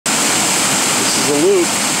is a loop.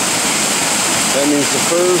 That means the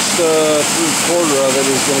first 3/4 of it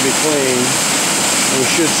is going to be clean. We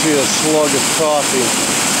should see a slug of coffee.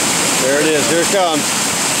 There it is. Here it comes.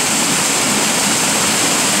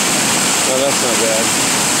 No, that's not bad.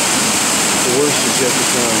 The worst is yet to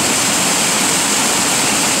come.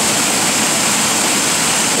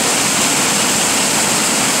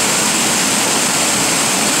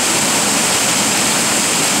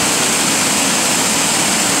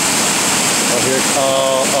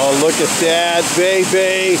 Oh, look at that,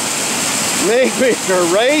 baby. Make me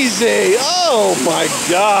crazy. Oh my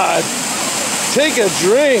God. Take a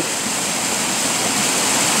drink.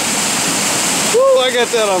 Woo, I got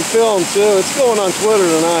that on film too. It's going on Twitter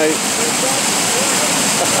tonight.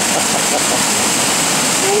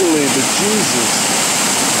 Holy bejesus.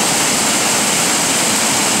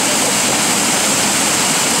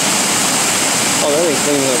 Oh, that ain't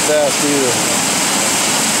cleaning up fast either.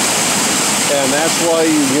 And that's why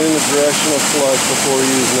you unidirectional flush before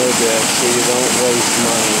you use no deck, so you don't waste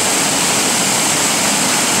money.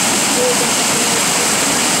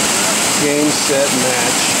 Game, set,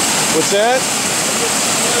 match. What's that?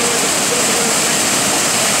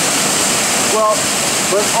 Well,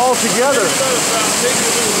 but all together.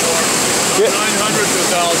 Take 900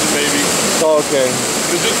 to 1,000 maybe. Oh, okay.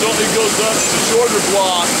 Because it goes up, it's a shorter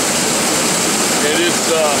block, and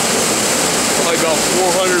it's probably about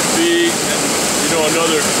 400 feet, and you know,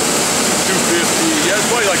 another 250. Yeah, it's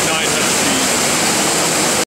probably like 900 feet.